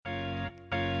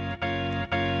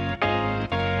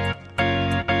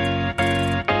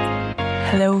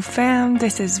Hello fam,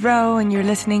 this is Ro and you're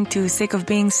listening to Sick of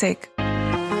Being Sick.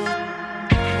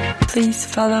 Please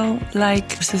follow,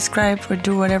 like, subscribe, or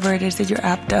do whatever it is that your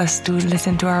app does to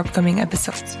listen to our upcoming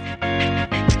episodes.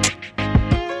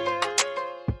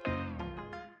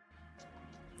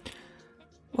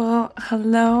 Well,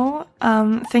 hello.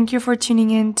 Thank you for tuning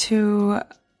in to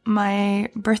my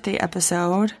birthday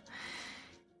episode.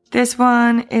 This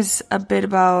one is a bit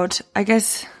about, I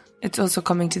guess it's also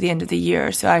coming to the end of the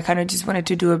year, so I kind of just wanted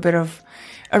to do a bit of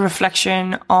a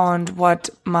reflection on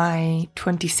what my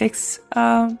 26th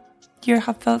year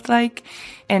have felt like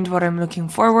and what I'm looking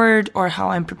forward or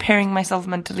how I'm preparing myself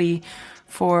mentally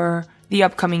for the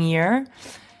upcoming year.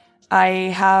 I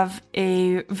have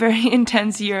a very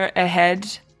intense year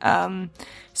ahead,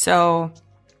 so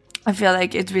I feel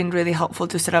like it's been really helpful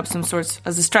to set up some sorts,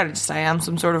 as a strategist I am,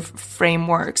 some sort of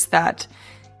frameworks that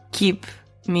keep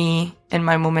me and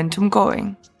my momentum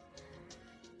going.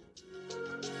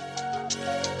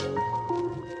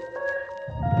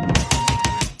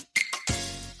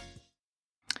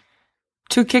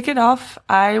 To kick it off,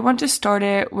 I want to start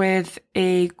it with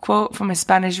a quote from a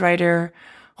Spanish writer,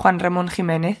 Juan Ramón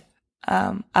Jiménez.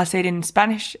 I'll say it in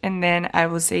Spanish and then I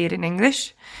will say it in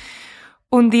English.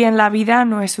 Un día en la vida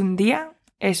no es un día,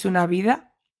 es una vida.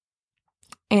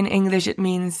 In English, it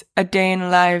means a day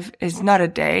in life is not a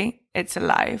day, it's a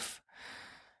life.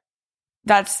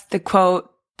 That's the quote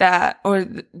or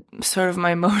sort of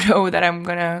my motto that I'm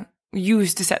gonna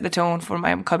use to set the tone for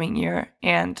my upcoming year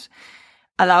and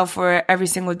allow for every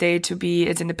single day to be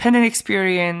its independent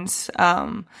experience.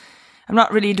 I'm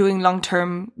not really doing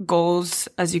long-term goals,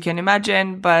 as you can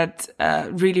imagine, but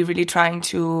really, really trying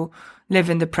to live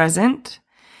in the present.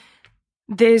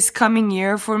 This coming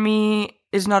year for me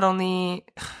is not only,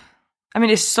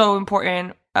 it's so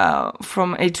important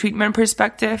from a treatment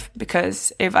perspective,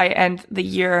 because if I end the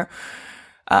year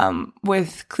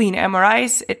with clean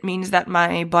MRIs, it means that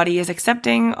my body is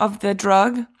accepting of the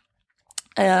drug.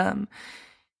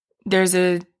 There's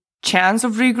a chance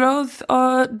of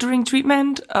regrowth during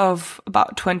treatment of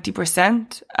about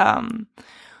 20%.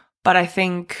 But I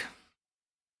think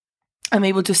I'm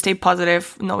able to stay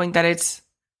positive knowing that it's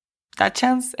that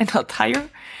chance and not higher.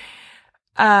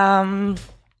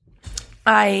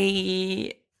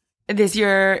 This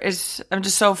year I'm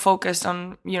just so focused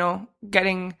on,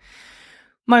 getting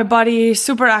my body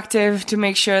super active to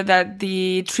make sure that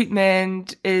the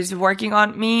treatment is working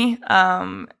on me,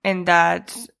 and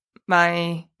that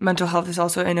my mental health is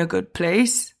also in a good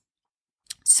place.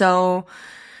 So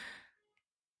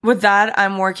with that,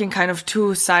 I'm working kind of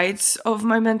two sides of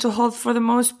my mental health for the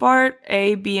most part.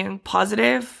 A, being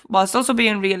positive, whilst also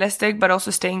being realistic, but also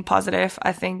staying positive.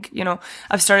 I think,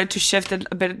 I've started to shift a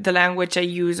bit the language I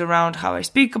use around how I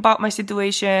speak about my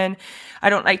situation.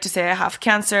 I don't like to say I have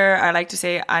cancer. I like to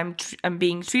say I'm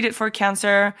being treated for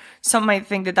cancer. Some might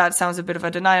think that sounds a bit of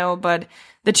a denial, but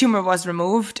the tumor was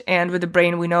removed. And with the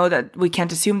brain, we know that we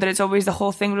can't assume that it's always the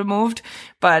whole thing removed,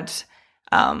 but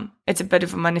it's a bit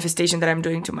of a manifestation that I'm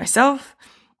doing to myself.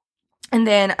 And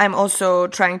then I'm also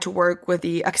trying to work with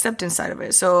the acceptance side of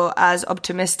it. So as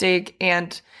optimistic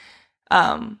and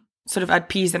sort of at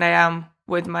peace than I am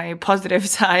with my positive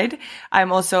side,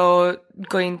 I'm also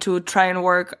going to try and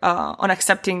work on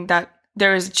accepting that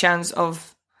there is a chance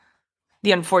of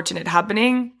the unfortunate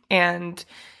happening and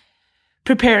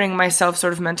preparing myself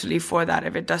sort of mentally for that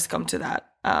if it does come to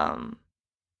that,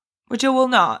 which it will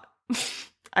not.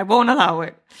 I won't allow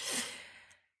it.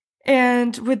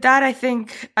 And with that, I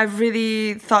think I've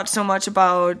really thought so much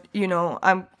about,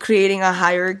 I'm creating a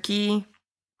hierarchy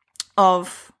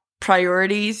of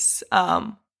priorities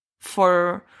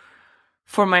for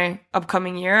my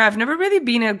upcoming year. I've never really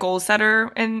been a goal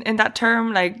setter in that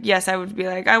term. Like, yes, I would be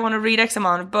like, I want to read X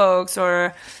amount of books,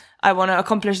 or I want to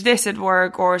accomplish this at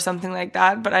work or something like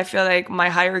that. But I feel like my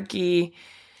hierarchy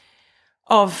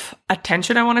of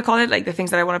attention, I want to call it, like the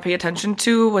things that I want to pay attention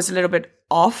to, was a little bit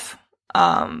off.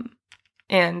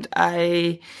 And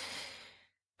I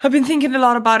have been thinking a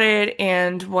lot about it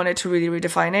and wanted to really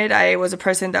redefine it. I was a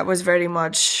person that was very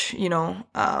much,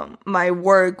 my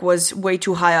work was way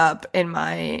too high up in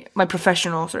my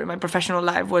professional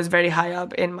life was very high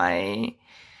up in my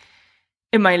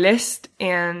list.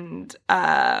 And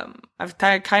I've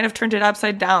kind of turned it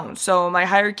upside down. So my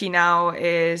hierarchy now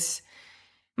is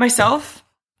myself,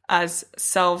 as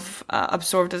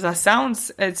self-absorbed as that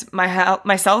sounds. It's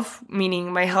myself,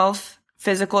 meaning my health,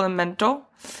 physical and mental.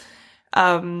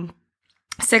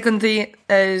 Secondly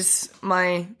is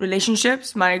my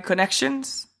relationships, my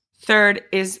connections. Third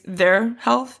is their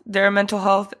health, their mental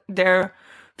health, their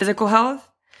physical health.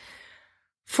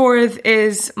 Fourth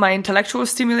is my intellectual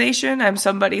stimulation. I'm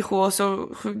somebody who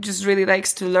just really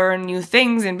likes to learn new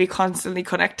things and be constantly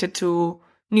connected to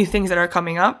new things that are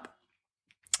coming up.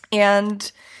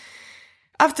 And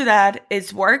after that,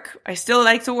 it's work. I still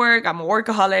like to work. I'm a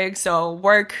workaholic, so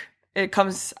work, it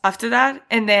comes after that.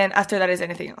 And then after that is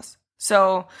anything else.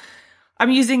 So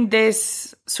I'm using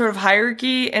this sort of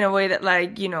hierarchy in a way that,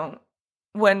 like, you know,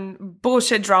 when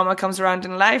bullshit drama comes around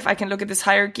in life, I can look at this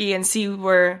hierarchy and see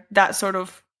where that sort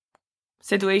of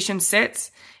situation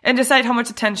sits and decide how much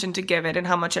attention to give it and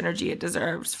how much energy it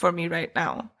deserves for me right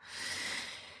now.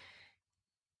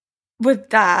 With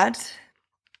that,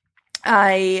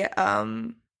 I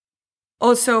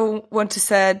also want to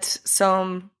set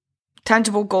some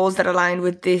tangible goals that align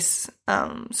with this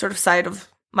sort of side of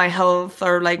my health,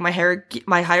 or like my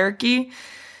hierarchy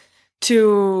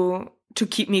to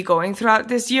keep me going throughout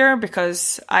this year,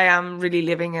 because I am really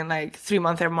living in like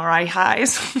 3-month MRI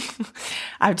highs.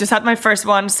 I've just had my first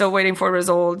one, still waiting for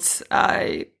results.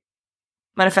 I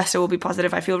manifesto will be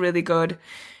positive. I feel really good,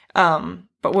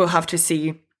 but we'll have to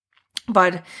see.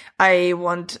 But I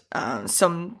want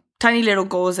some tiny little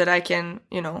goals that I can,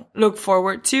 you know, look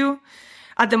forward to.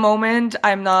 At the moment,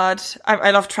 I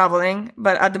love traveling,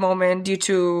 but at the moment, due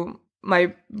to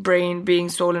my brain being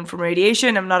stolen from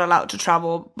radiation, I'm not allowed to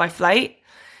travel by flight.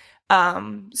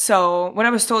 So when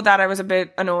I was told that, I was a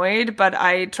bit annoyed, but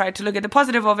I tried to look at the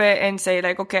positive of it and say,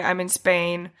 like, okay, I'm in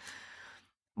Spain.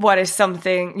 What is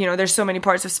something, you know, there's so many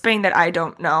parts of Spain that I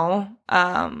don't know.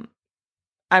 I'm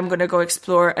going to go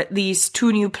explore at least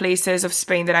 2 new places of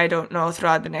Spain that I don't know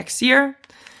throughout the next year,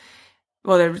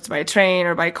 whether it's by train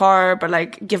or by car, but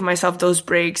like give myself those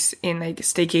breaks in like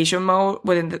staycation mode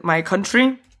within my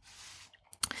country.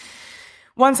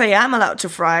 Once I am allowed to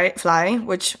fly,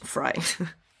 which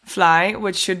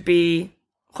should be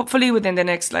hopefully within the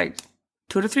next like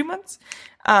 2 to 3 months.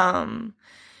 I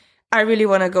really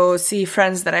want to go see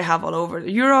friends that I have all over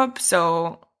Europe.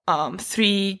 So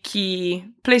 3 key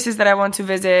places that I want to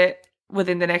visit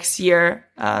within the next year.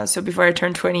 So before I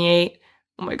turn 28,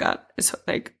 oh my God, it's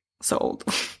like so old.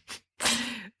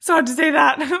 So hard to say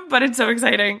that, but it's so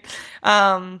exciting.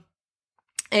 I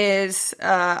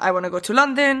want to go to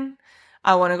London,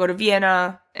 I want to go to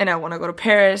Vienna, and I want to go to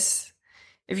Paris.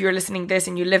 If you're listening to this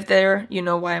and you live there, you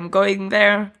know why I'm going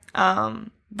there.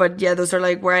 But yeah, those are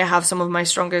like where I have some of my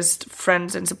strongest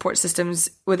friends and support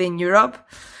systems within Europe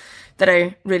that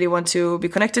I really want to be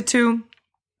connected to.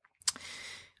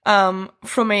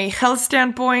 From a health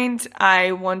standpoint,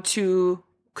 I want to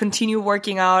continue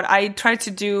working out. I try to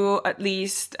do at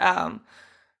least 5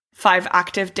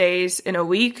 active days in a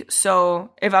week.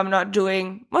 So if I'm not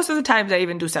doing, most of the times I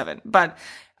even do 7, but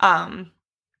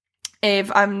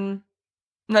if I'm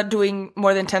not doing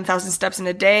more than 10,000 steps in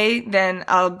a day, then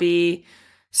I'll be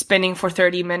spinning for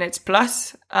 30 minutes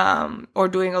plus, or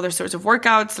doing other sorts of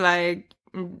workouts like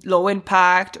low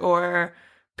impact or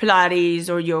Pilates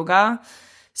or yoga.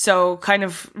 So kind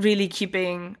of really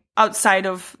keeping, outside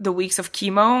of the weeks of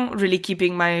chemo, really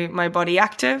keeping my body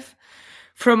active.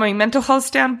 From a mental health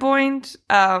standpoint,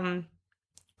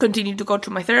 continue to go to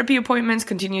my therapy appointments,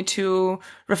 continue to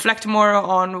reflect more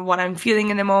on what I'm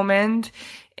feeling in the moment,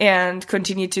 and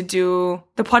continue to do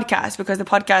the podcast, because the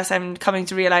podcast, I'm coming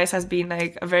to realize, has been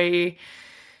like a very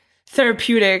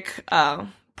therapeutic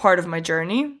part of my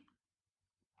journey.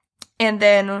 And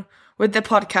then with the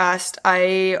podcast,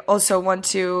 I also want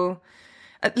to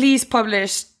at least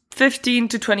publish 15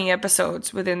 to 20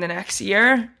 episodes within the next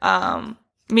year.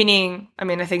 Meaning, I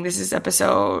mean, I think this is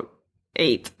episode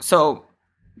 8, so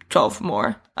 12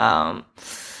 more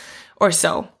or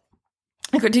so.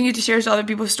 I continue to share other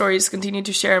people's stories, continue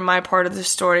to share my part of the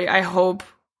story. I hope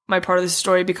my part of the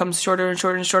story becomes shorter and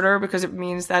shorter and shorter, because it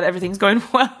means that everything's going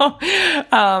well.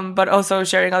 But also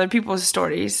sharing other people's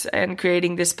stories and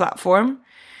creating this platform.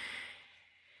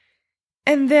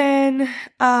 And then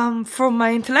from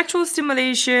my intellectual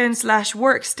stimulation /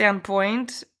 work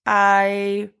standpoint,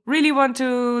 I really want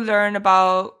to learn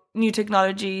about new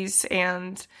technologies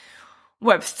and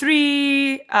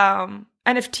Web3,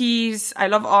 NFTs. I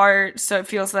love art, so it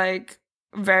feels like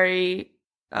very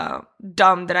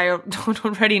dumb that I don't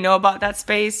already know about that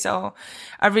space. So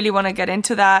I really want to get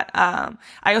into that.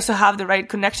 I also have the right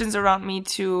connections around me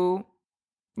to,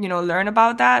 you know, learn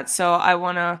about that. So I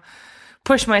want to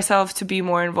push myself to be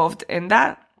more involved in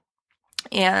that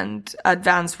and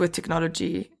advance with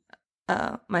technology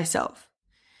myself.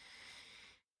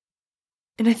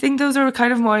 And I think those are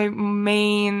kind of my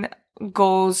main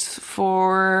goals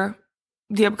for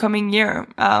the upcoming year.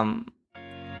 I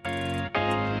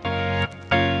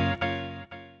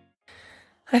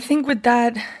think with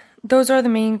that, those are the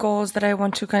main goals that I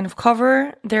want to kind of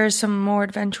cover. There are some more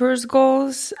adventurous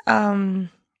goals. I've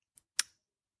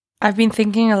been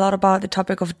thinking a lot about the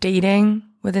topic of dating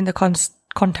within the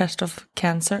context of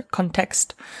cancer.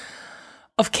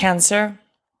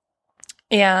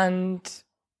 And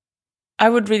I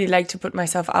would really like to put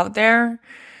myself out there.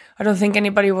 I don't think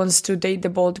anybody wants to date the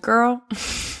bold girl.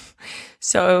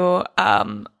 So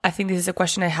I think this is a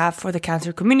question I have for the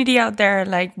cancer community out there.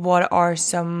 Like, what are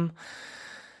some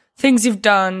things you've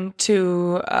done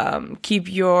to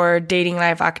keep your dating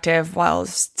life active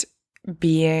whilst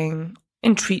being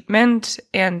in treatment?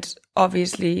 And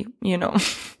obviously, you know,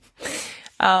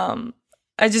 I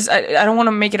don't want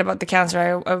to make it about the cancer.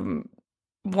 I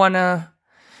want to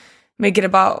make it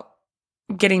about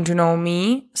getting to know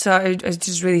me. So I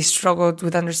just really struggled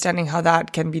with understanding how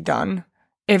that can be done.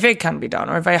 If it can be done,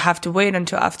 or if I have to wait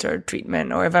until after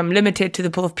treatment, or if I'm limited to the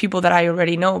pool of people that I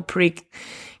already know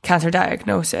pre-cancer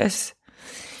diagnosis.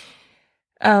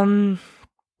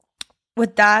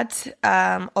 With that,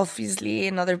 obviously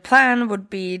another plan would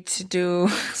be to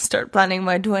start planning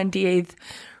my 28th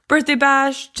birthday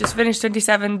bash. Just finished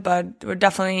 27, but we're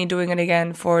definitely doing it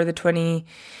again for the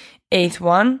 28th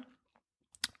one.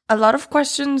 A lot of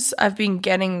questions I've been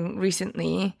getting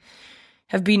recently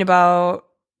have been about,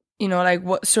 you know, like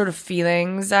what sort of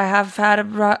feelings I have had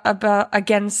about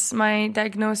against my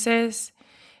diagnosis.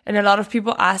 And a lot of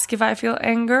people ask if I feel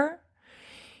anger.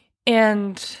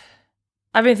 And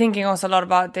I've been thinking also a lot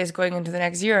about this going into the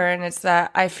next year. And it's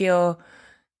that I feel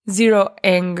zero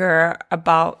anger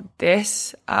about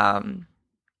this. I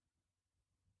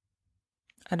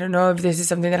don't know if this is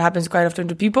something that happens quite often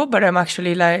to people, but I'm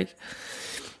actually like,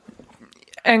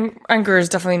 anger is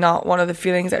definitely not one of the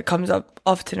feelings that comes up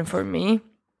often for me.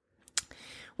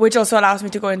 Which also allows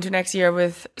me to go into next year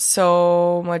with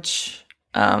so much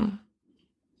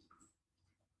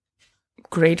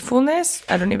gratefulness.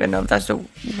 I don't even know if that's the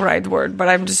right word, but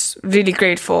I'm just really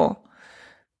grateful.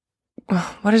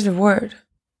 What is the word?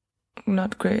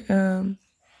 Not great. I'm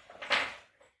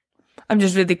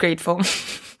just really grateful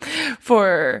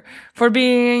for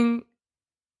making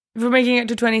it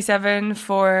to 27,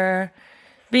 for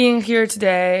being here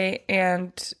today,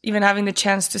 and even having the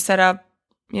chance to set up,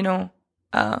 you know,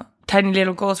 tiny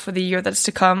little goals for the year that's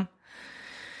to come.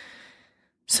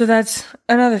 So that's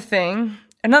another thing.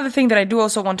 Another thing that I do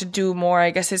also want to do more,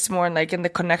 I guess it's more like in the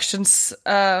connections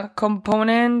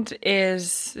component,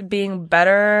 is being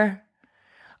better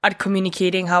at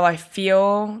communicating how I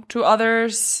feel to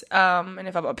others. And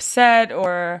if I'm upset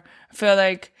or I feel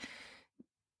like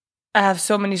I have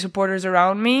so many supporters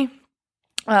around me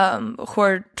who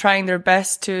are trying their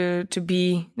best to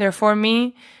be there for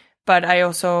me. But I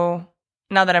also,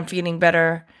 now that I'm feeling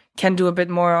better, can do a bit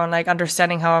more on like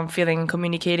understanding how I'm feeling and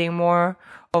communicating more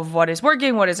of what is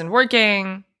working, what isn't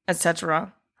working,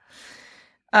 etc.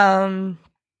 And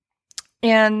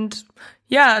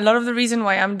yeah, a lot of the reason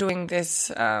why I'm doing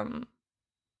this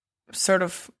sort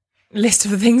of list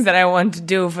of things that I want to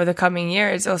do for the coming year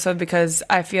is also because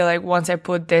I feel like once I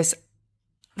put this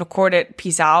recorded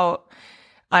piece out,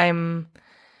 I'm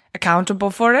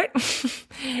accountable for it.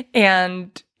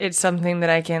 And it's something that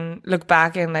I can look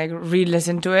back and like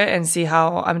re-listen to it and see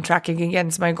how I'm tracking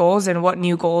against my goals and what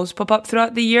new goals pop up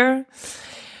throughout the year.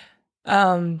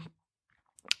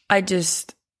 I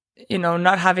just, you know,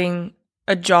 not having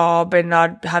a job and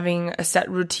not having a set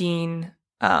routine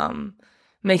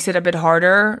makes it a bit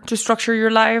harder to structure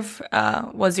your life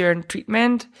once you're in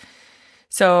treatment.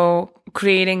 So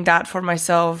creating that for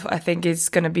myself, I think is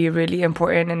going to be really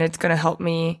important, and it's going to help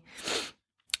me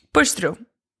push through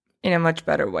in a much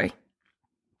better way.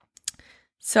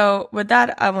 So with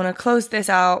that, I want to close this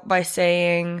out by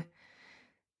saying,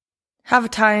 have a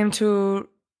time to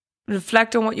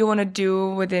reflect on what you want to do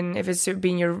within, if it's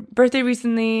been your birthday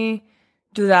recently,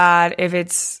 do that. If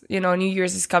it's, you know, New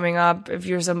Year's is coming up, if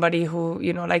you're somebody who,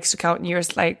 you know, likes to count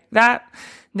years like that,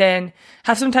 then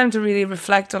have some time to really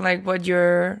reflect on like what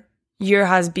your year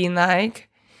has been like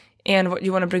and what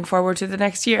you want to bring forward to the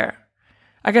next year.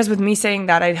 I guess with me saying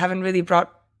that, I haven't really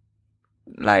brought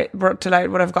to light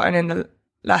what I've gotten in the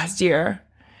last year.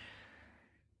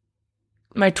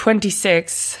 My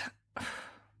 26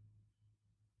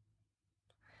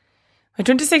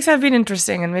 have been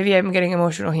interesting, and maybe I'm getting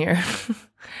emotional here.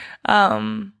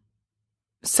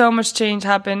 So much change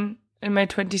happened in my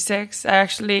 26. I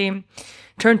actually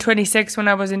turned 26 when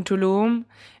I was in Tulum,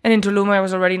 and in Tulum I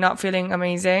was already not feeling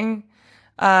amazing.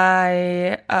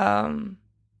 I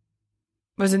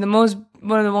was in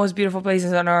one of the most beautiful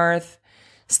places on earth,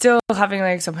 still having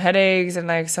like some headaches and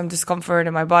like some discomfort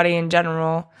in my body in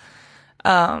general.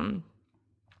 And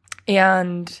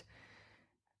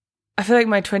I feel like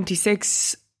my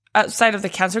 26, outside of the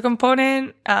cancer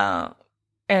component, and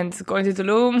going to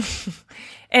Tulum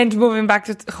and moving back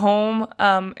to home,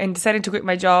 and deciding to quit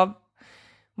my job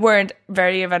weren't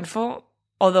very eventful.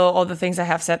 Although all the things I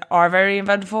have said are very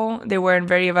eventful, they weren't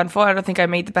very eventful. I don't think I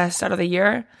made the best out of the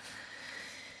year.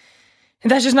 And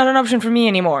that's just not an option for me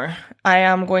anymore. I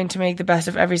am going to make the best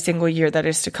of every single year that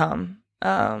is to come,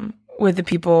 with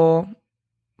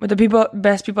the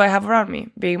best people I have around me,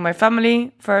 being my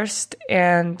family first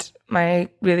and my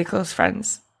really close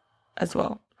friends as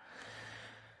well.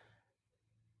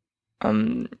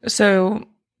 So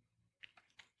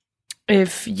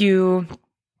if you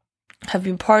have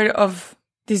been part of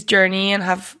this journey and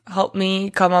have helped me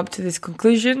come up to these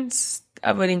conclusions,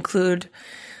 I would include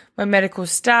my medical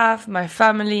staff, my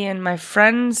family, and my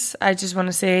friends. I just want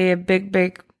to say a big,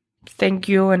 big thank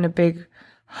you and a big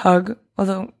hug.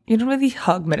 Although you don't really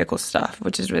hug medical staff,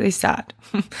 which is really sad.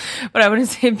 But I want to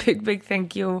say a big, big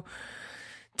thank you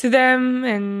to them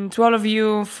and to all of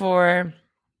you for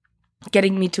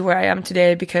getting me to where I am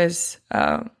today, because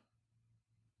I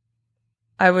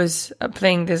was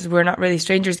playing this We're Not Really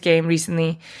Strangers game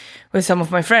recently with some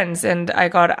of my friends, and I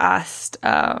got asked,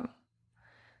 I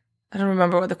don't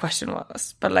remember what the question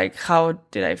was, but like, how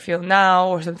did I feel now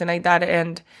or something like that.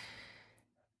 And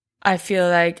I feel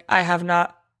like I have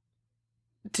not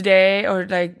today, or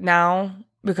like now,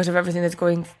 because of everything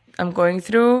I'm going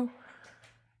through,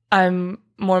 I'm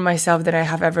more myself than I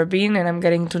have ever been, and I'm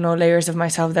getting to know layers of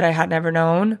myself that I had never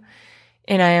known.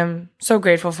 And I am so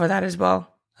grateful for that as well.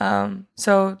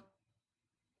 So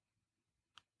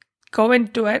go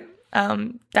into it,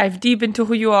 dive deep into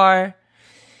who you are,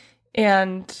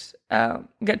 and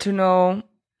get to know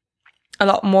a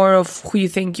lot more of who you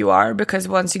think you are, because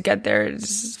once you get there,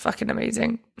 it's fucking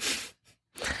amazing.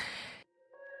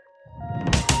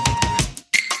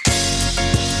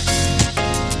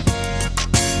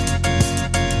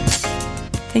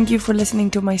 Thank you for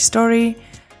listening to my story.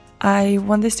 I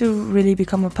want this to really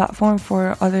become a platform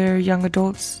for other young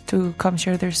adults to come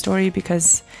share their story,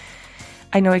 because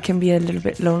I know it can be a little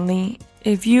bit lonely.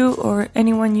 If you or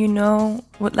anyone you know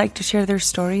would like to share their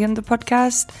story on the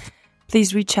podcast,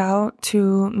 please reach out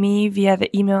to me via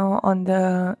the email on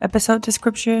the episode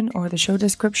description or the show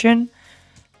description.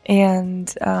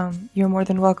 And you're more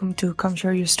than welcome to come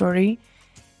share your story.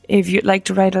 If you'd like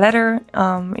to write a letter,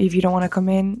 if you don't want to come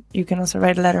in, you can also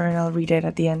write a letter and I'll read it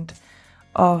at the end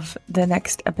of the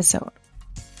next episode.